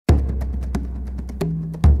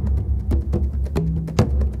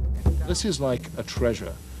This is like a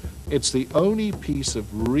treasure. It's the only piece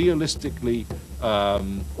of realistically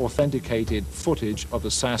authenticated footage of a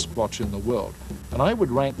Sasquatch in the world. And I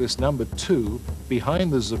would rank this number 2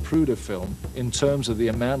 behind the Zapruder film in terms of the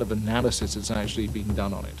amount of analysis that's actually been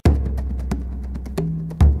done on it.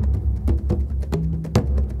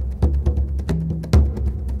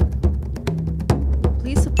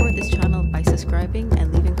 Please support this channel by subscribing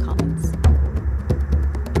and leaving comments.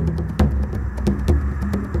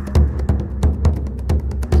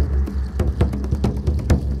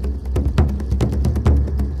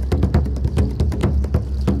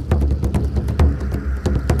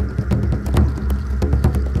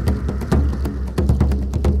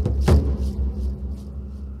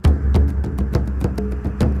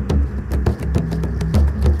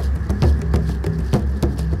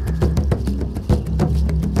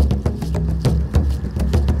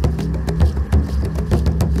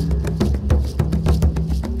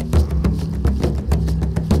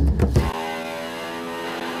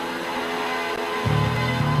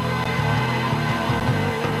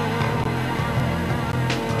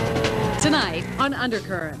 Tonight on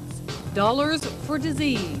Undercurrents, dollars for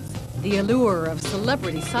disease, the allure of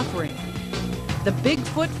celebrity suffering, the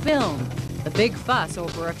Bigfoot film, the big fuss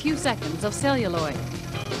over a few seconds of celluloid,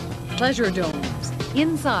 pleasure domes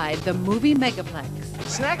inside the movie megaplex.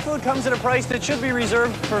 Snack food comes at a price that should be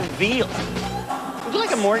reserved for veal. Would you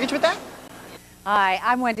like a mortgage with that? Hi,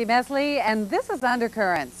 I'm Wendy Mesley, and this is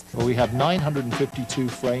Undercurrents. Well, we have 952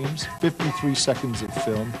 frames, 53 seconds of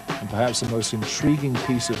film, and perhaps the most intriguing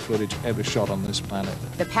piece of footage ever shot on this planet.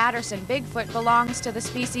 The Patterson Bigfoot belongs to the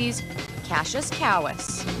species Cassius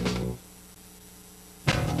cowus.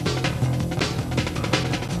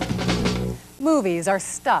 Movies are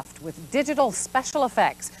stuffed with digital special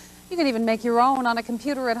effects. You can even make your own on a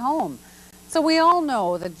computer at home. So we all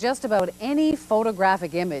know that just about any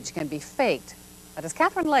photographic image can be faked. But as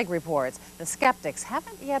Catherine Legg reports, the skeptics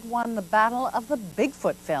haven't yet won the battle of the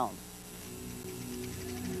Bigfoot film.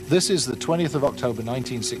 This is the 20th of October,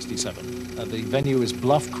 1967. The venue is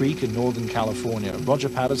Bluff Creek in Northern California. Roger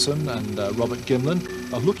Patterson and Robert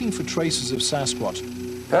Gimlin are looking for traces of Sasquatch.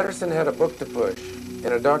 Patterson had a book to push and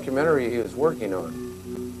a documentary he was working on.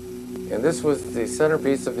 And this was the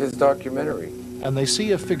centerpiece of his documentary. And they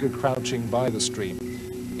see a figure crouching by the stream.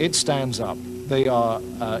 It stands up. They are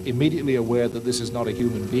immediately aware that this is not a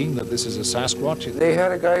human being, that this is a Sasquatch. They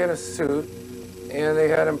had a guy in a suit, and they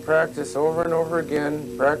had him practice over and over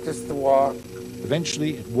again, practice the walk.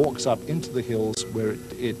 Eventually, it walks up into the hills where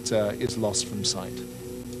it is lost from sight.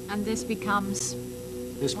 And this becomes?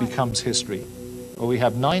 This becomes history. Well, we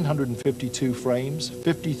have 952 frames,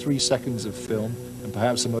 53 seconds of film, and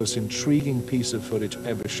perhaps the most intriguing piece of footage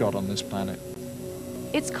ever shot on this planet.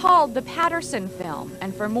 It's called the Patterson film,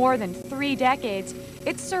 and for more than 3 decades,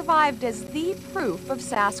 it's survived as the proof of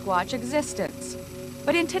Sasquatch existence.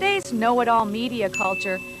 But in today's know-it-all media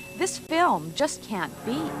culture, this film just can't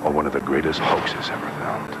be. Or one of the greatest hoaxes ever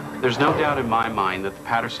found. There's no doubt in my mind that the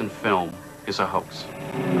Patterson film is a hoax.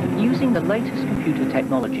 Using the latest computer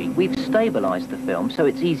technology, we've stabilized the film so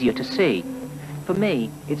it's easier to see. For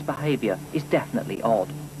me, its behavior is definitely odd.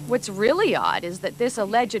 What's really odd is that this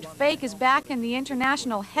alleged fake is back in the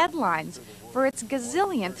international headlines for its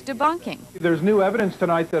gazillionth debunking. There's new evidence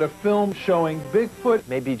tonight that a film showing Bigfoot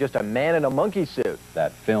may be just a man in a monkey suit.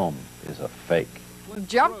 That film is a fake.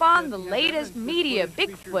 Jump on the latest media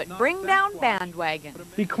Bigfoot bring down bandwagon.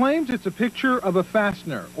 He claims it's a picture of a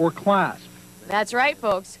fastener or clasp. That's right,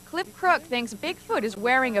 folks. Cliff Crook thinks Bigfoot is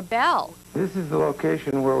wearing a bell. This is the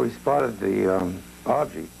location where we spotted the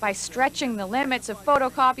object. By stretching the limits of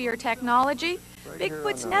photocopier technology,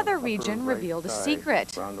 Bigfoot's nether region revealed a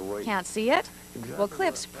secret. Can't see it? Well,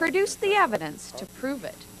 Cliff's produced the evidence to prove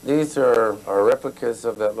it. These are replicas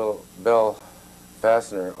of that little bell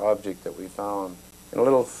fastener object that we found. And a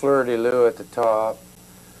little fleur-de-lis at the top,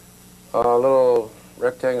 a little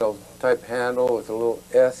rectangle type handle with a little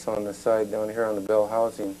S on the side down here on the bell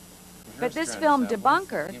housing. But this film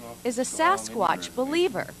debunker is a Sasquatch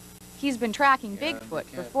believer. He's been tracking Bigfoot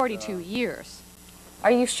for 42 years. Are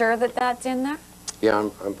you sure that that's in there? Yeah,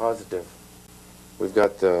 I'm positive. We've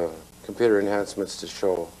got the computer enhancements to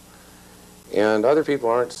show. And other people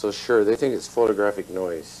aren't so sure. They think it's photographic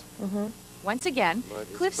noise. Once again,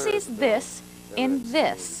 Cliff sees this in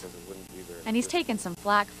this, and he's taken some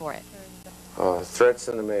flack for it. Threats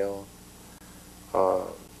in the mail.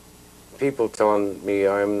 People telling me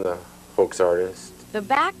I'm the hoax artist. The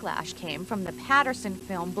backlash came from the Patterson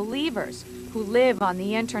film believers who live on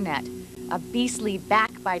the internet, a beastly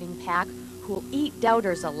backbiting pack who'll eat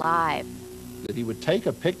doubters alive. that he would take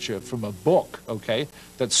a picture from a book, okay,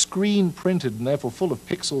 that's screen printed and therefore full of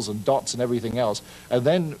pixels and dots and everything else, and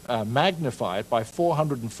then magnify it by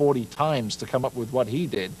 440 times to come up with what he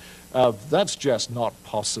did. That's just not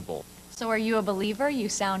possible. So are you a believer? You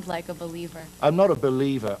sound like a believer. I'm not a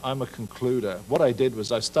believer, I'm a concluder. What I did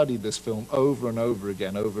was I studied this film over and over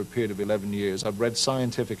again over a period of 11 years. I've read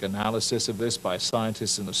scientific analysis of this by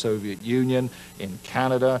scientists in the Soviet Union, in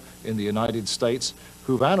Canada, in the United States,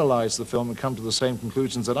 who've analyzed the film and come to the same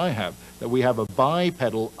conclusions that I have, that we have a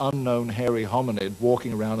bipedal, unknown hairy hominid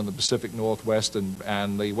walking around in the Pacific Northwest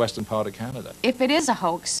and the western part of Canada. If it is a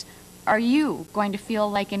hoax, are you going to feel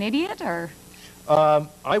like an idiot, or...?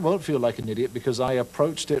 I won't feel like an idiot because I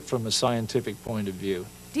approached it from a scientific point of view.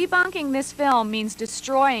 Debunking this film means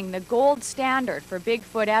destroying the gold standard for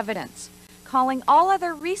Bigfoot evidence, calling all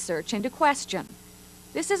other research into question.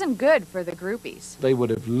 This isn't good for the groupies. They would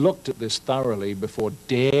have looked at this thoroughly before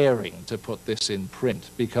daring to put this in print,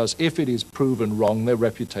 because if it is proven wrong, their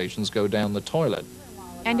reputations go down the toilet.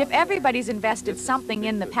 And if everybody's invested something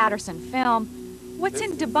in the Patterson film, what's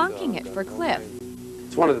in debunking it for Cliff?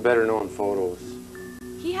 It's one of the better known photos.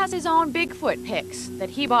 He has his own Bigfoot pics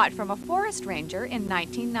that he bought from a forest ranger in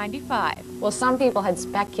 1995. Well, some people had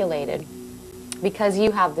speculated, because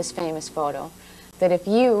you have this famous photo, that if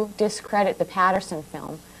you discredit the Patterson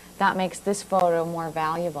film, that makes this photo more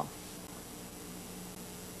valuable.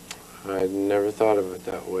 I never thought of it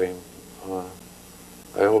that way. I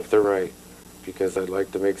hope they're right, because I'd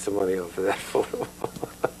like to make some money off of that photo.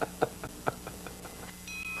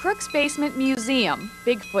 Crook's Basement Museum,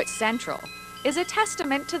 Bigfoot Central, is a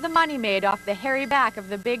testament to the money made off the hairy back of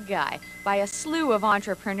the big guy by a slew of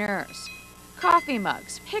entrepreneurs. Coffee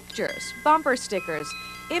mugs, pictures, bumper stickers,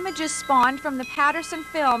 images spawned from the Patterson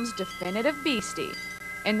film's definitive beastie.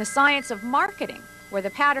 In the science of marketing, where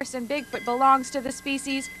the Patterson Bigfoot belongs to the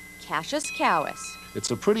species Cassius cowus.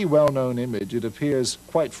 It's a pretty well-known image. It appears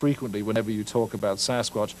quite frequently whenever you talk about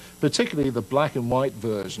Sasquatch, particularly the black and white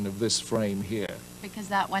version of this frame here. Because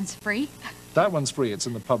that one's free? That one's free, it's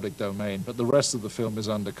in the public domain, but the rest of the film is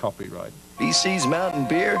under copyright. BC's Mountain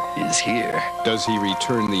Beer is here. Does he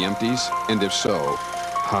return the empties? And if so,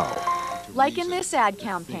 how? Like in this ad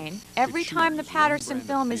campaign, every time the Patterson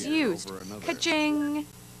film is used, ka-ching!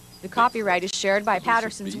 The copyright is shared by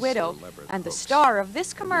Patterson's widow, and the star of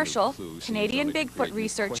this commercial, Canadian Bigfoot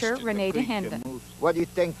researcher Renee DeHinden. What do you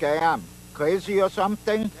think I am? Crazy or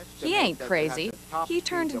something? He ain't crazy. He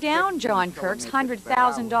turned down John Kirk's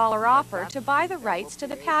 $100,000 offer to buy the rights to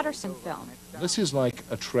the Patterson film. This is like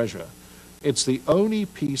a treasure. It's the only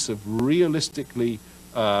piece of realistically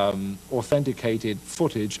authenticated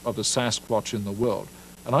footage of the Sasquatch in the world.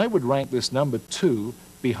 And I would rank this number 2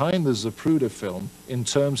 behind the Zapruder film in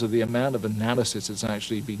terms of the amount of analysis that's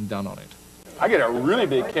actually being done on it. I get a really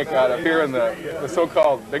big kick out of hearing the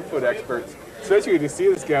so-called Bigfoot experts, especially when you see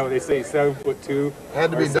this guy when they say 7'2".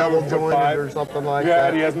 Had to be double jointed or something like that. Yeah,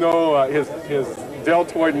 and he has no, his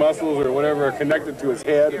deltoid muscles or whatever are connected to his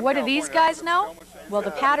head. What do these guys know? Well,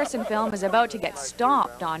 the Patterson film is about to get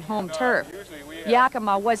stomped on home turf.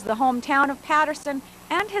 Yakima was the hometown of Patterson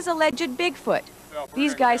and his alleged Bigfoot.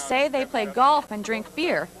 These guys say they play golf and drink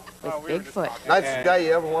beer with Bigfoot. Nicest guy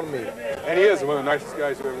you ever want to meet. And he is one of the nicest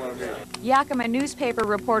guys you ever want to meet. Yakima newspaper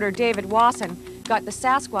reporter David Wasson got the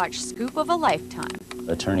Sasquatch scoop of a lifetime.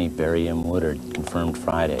 Attorney Barry M. Woodard confirmed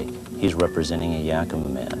Friday he's representing a Yakima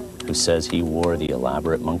man who says he wore the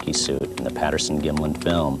elaborate monkey suit in the Patterson-Gimlin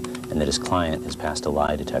film and that his client has passed a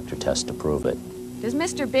lie detector test to prove it. Does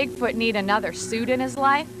Mr. Bigfoot need another suit in his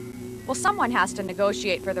life? Well, someone has to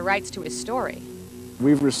negotiate for the rights to his story.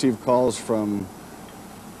 We've received calls from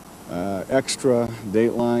Extra,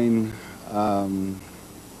 Dateline,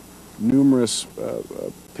 numerous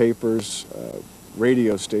papers,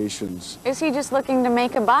 radio stations. Is he just looking to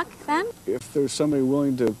make a buck then? If there's somebody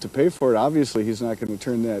willing to pay for it, obviously he's not going to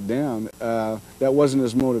turn that down. That wasn't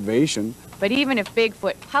his motivation. But even if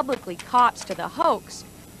Bigfoot publicly cops to the hoax,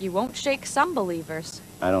 you won't shake some believers.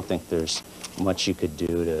 I don't think there's much you could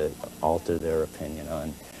do to alter their opinion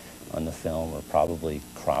on the film, or probably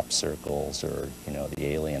crop circles, or, you know, the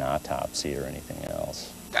alien autopsy or anything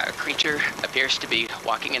else. A creature appears to be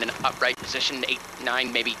walking in an upright position, 8,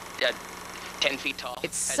 9, maybe 10 feet tall.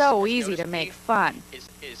 It's so easy to make fun,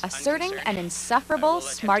 asserting an insufferable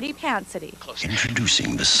smarty pantsity.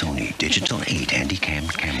 Introducing the Sony Digital 8 Handycam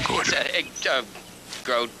camcorder. It's a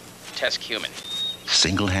grotesque human.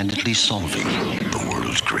 Single-handedly solving the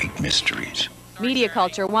world's great mysteries. Media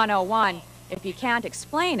Culture 101. If you can't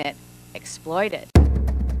explain it, exploit it.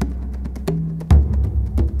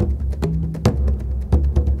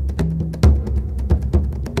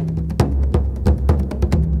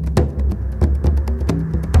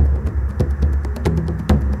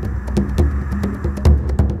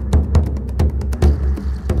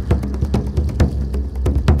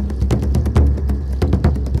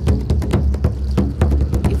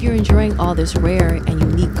 enjoying all this rare and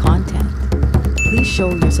unique content. Please show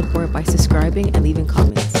your support by subscribing and leaving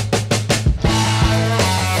comments.